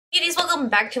Ladies, welcome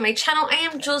back to my channel. I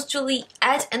am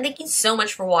Jewelsjulliet, and thank you so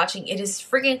much for watching. It is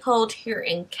freaking cold here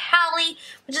in Cali,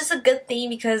 which is a good thing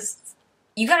because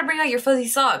you gotta bring out your fuzzy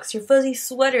socks, your fuzzy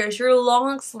sweaters, your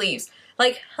long sleeves.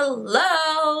 Like,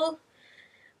 hello!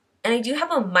 And I do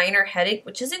have a minor headache,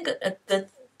 which isn't a good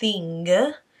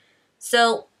thing.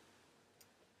 So,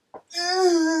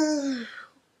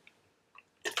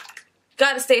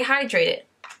 gotta stay hydrated.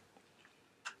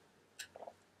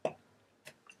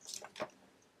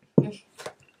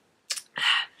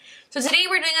 So today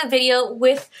we're doing a video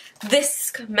with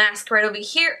this mask right over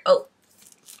here. Oh,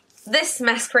 this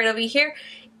mask right over here.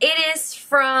 It is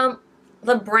from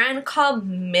the brand called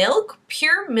Milk,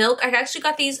 Pure Milk. I actually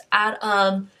got these at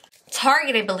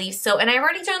Target, I believe so. And I've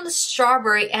already done the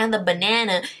strawberry and the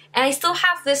banana. And I still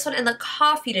have this one and the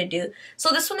coffee to do.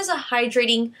 So this one is a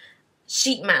hydrating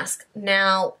sheet mask.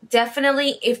 Now,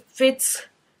 definitely if it's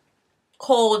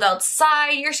cold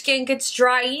outside, your skin gets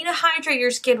dry, you need to hydrate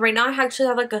your skin. Right now I actually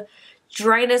have like a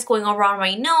dryness going around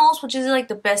my nose, which isn't like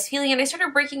the best feeling, and I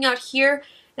started breaking out here,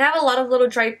 and I have a lot of little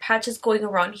dry patches going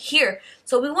around here.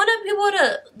 So we want to be able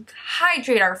to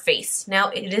hydrate our face. Now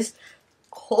it is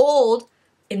cold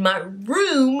in my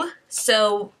room,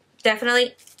 so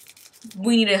definitely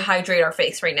we need to hydrate our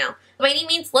face right now. By any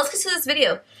means, let's get to this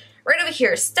video. Right over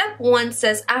here, step 1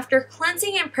 says, after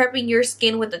cleansing and prepping your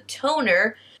skin with a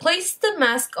toner, place the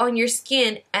mask on your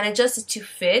skin and adjust it to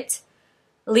fit.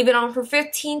 Leave it on for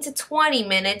 15 to 20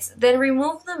 minutes, then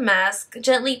remove the mask,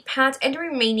 gently pat any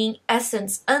remaining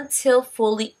essence until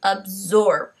fully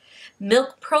absorbed.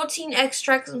 Milk protein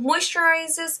extract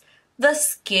moisturizes the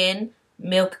skin.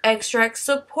 Milk extract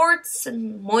supports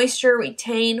moisture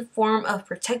retain, form of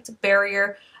protective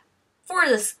barrier for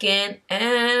the skin,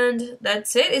 and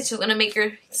that's it. It's just gonna make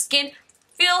your skin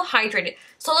feel hydrated.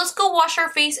 So let's go wash our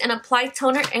face and apply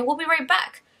toner, and we'll be right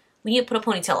back. We need to put a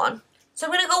ponytail on. So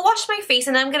I'm going to go wash my face,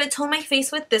 and I'm going to tone my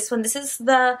face with this one. This is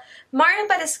the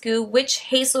Badescu Witch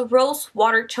Hazel Rose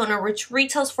Water Toner, which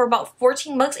retails for about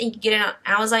 14 bucks, and you can get it on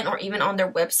Amazon or even on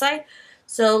their website.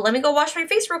 So let me go wash my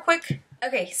face real quick.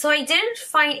 Okay, so I didn't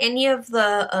find any of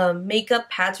the makeup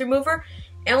pads remover.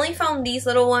 I only found these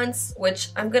little ones, which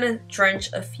I'm going to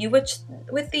drench a few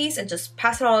with these and just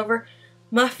pass it all over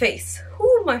my face.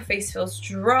 Whew, my face feels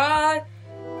dry.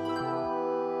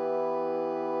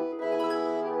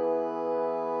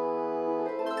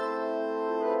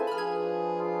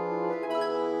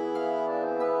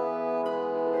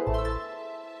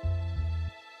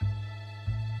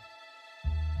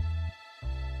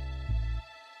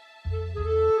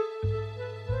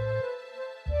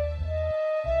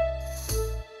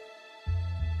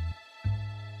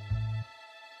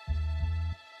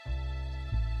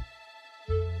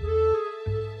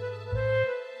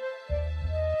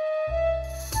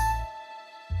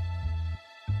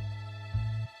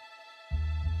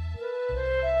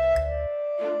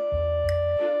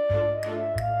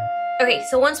 Okay,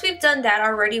 so once we've done that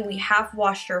already, we have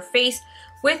washed our face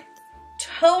with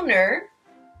toner.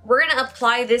 We're gonna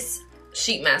apply this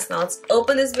sheet mask. Now let's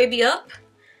open this baby up.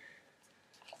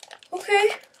 Okay.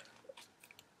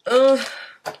 Oh,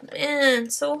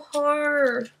 man, so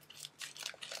hard.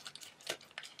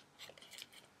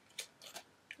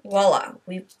 Voila,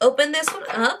 we've opened this one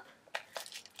up.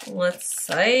 Let's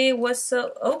say what's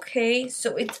so, okay,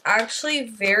 so it's actually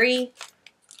very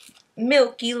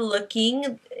milky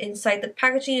looking. Inside the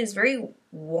packaging is very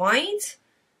white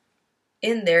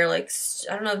in there, like,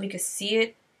 I don't know if you can see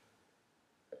it.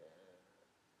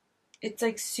 It's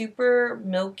like super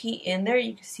milky in there.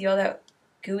 You can see all that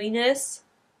gooiness.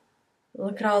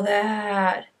 Look at all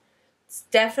that. It's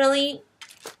definitely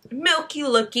milky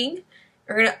looking.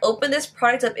 We're gonna open this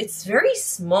product up. It's very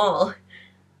small.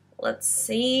 Let's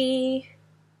see.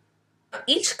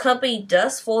 Each company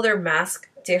does fold their mask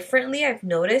differently. I've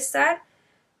noticed that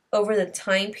over the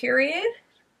time period.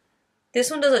 This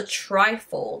one does a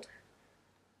tri-fold.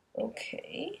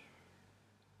 Okay.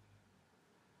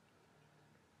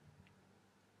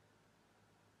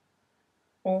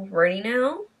 Alrighty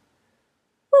now.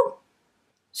 Woo.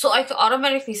 So I could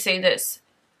automatically say this.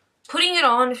 Putting it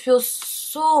on feels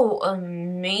so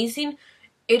amazing.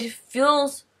 It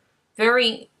feels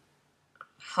very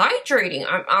hydrating.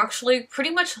 I'm actually pretty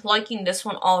much liking this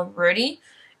one already.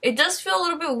 It does feel a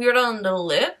little bit weird on the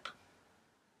lip.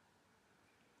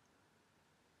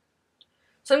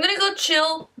 So I'm going to go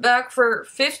chill back for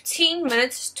 15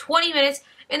 minutes, 20 minutes,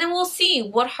 and then we'll see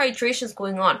what hydration is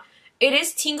going on. It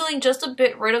is tingling just a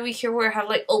bit right over here where I have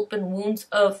like open wounds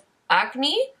of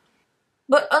acne.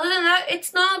 But other than that,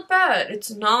 it's not bad. It's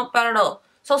not bad at all.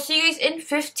 So I'll see you guys in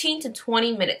 15 to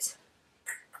 20 minutes.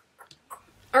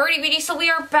 Alrighty, beauty, so we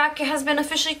are back. It has been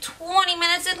officially 20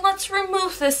 minutes, and let's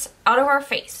remove this out of our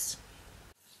face.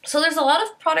 So there's a lot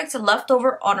of products left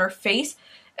over on our face,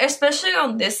 especially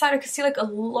on this side. I can see like a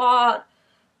lot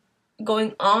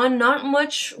going on. Not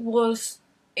much was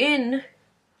in.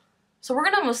 So we're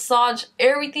gonna massage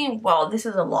everything. Wow, this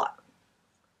is a lot.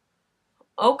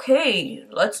 Okay,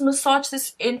 let's massage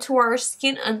this into our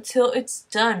skin until it's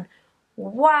done.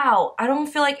 Wow, I don't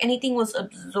feel like anything was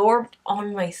absorbed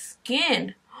on my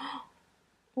skin.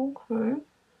 Okay.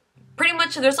 Pretty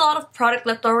much there's a lot of product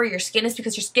left over your skin is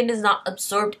because your skin does not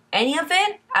absorb any of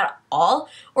it at all,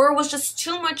 or it was just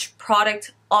too much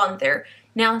product on there.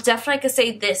 Now definitely I could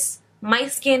say this, my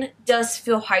skin does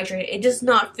feel hydrated. It does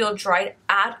not feel dried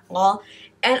at all,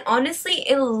 and honestly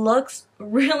it looks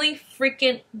really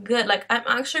freaking good. Like I'm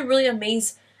actually really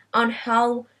amazed on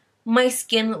how my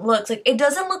skin looks. Like it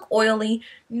doesn't look oily,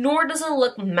 nor does it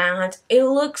look matte. It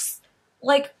looks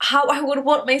like how I would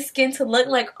want my skin to look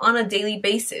like on a daily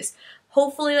basis.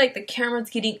 Hopefully like the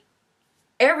camera's getting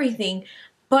everything,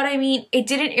 but I mean it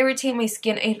didn't irritate my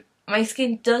skin. My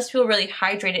skin does feel really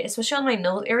hydrated, especially on my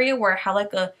nose area where I have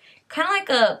like a I kind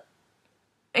of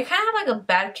have like a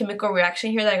bad chemical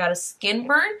reaction here that I got a skin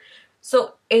burn.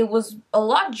 So it was a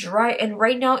lot dry, and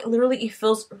right now it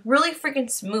feels really freaking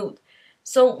smooth.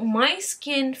 So my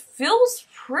skin feels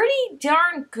pretty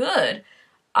darn good.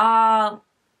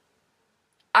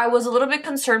 I was a little bit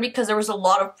concerned because there was a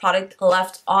lot of product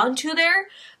left onto there.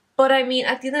 But I mean,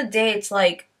 at the end of the day, it's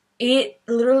like, it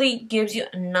literally gives you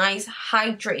a nice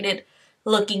hydrated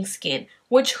looking skin.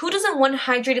 Which, who doesn't want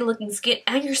hydrated looking skin?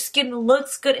 And your skin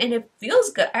looks good and it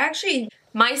feels good.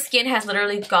 My skin has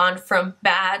literally gone from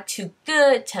bad to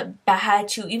good to bad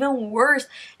to even worse.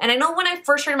 And I know when I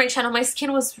first started my channel, my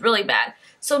skin was really bad.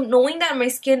 So knowing that my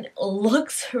skin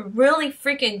looks really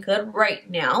freaking good right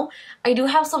now, I do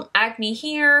have some acne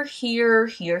here, here,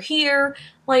 here, here,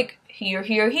 like here,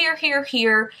 here, here, here,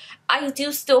 here. I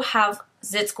do still have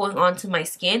zits going on to my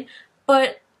skin,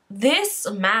 but this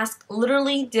mask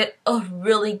literally did a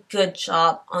really good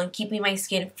job on keeping my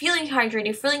skin feeling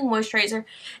hydrated, feeling moisturizer,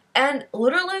 and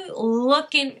literally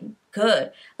looking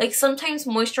good. Like sometimes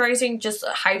moisturizing, just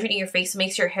hydrating your face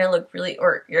makes your hair look really,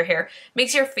 or your hair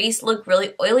makes your face look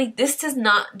really oily. This does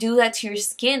not do that to your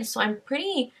skin, so I'm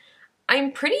pretty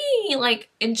like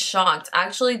in shock.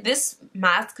 Actually, this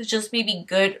mask just may be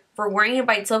good for wearing it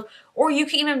by itself, or you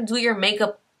can even do your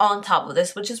makeup on top of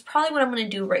this, which is probably what I'm going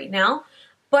to do right now.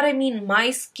 But I mean,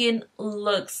 my skin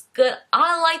looks good.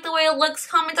 I like the way it looks.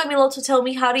 Comment down below to tell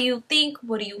me, how do you think?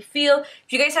 What do you feel?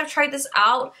 If you guys have tried this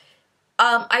out,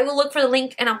 I will look for the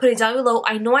link and I'll put it down below.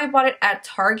 I know I bought it at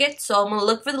Target, so I'm going to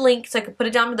look for the link so I can put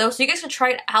it down below so you guys can try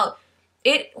it out.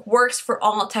 It works for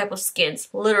all type of skins,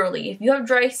 literally. If you have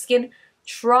dry skin,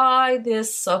 try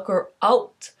this sucker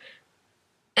out.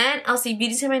 And I'll see you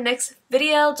beauties in my next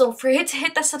video. Don't forget to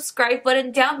hit that subscribe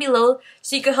button down below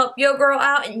so you can help your girl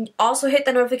out, and also hit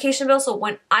the notification bell so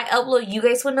when I upload you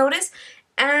guys will notice.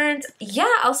 And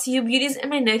yeah, I'll see you beauties in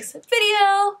my next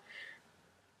video.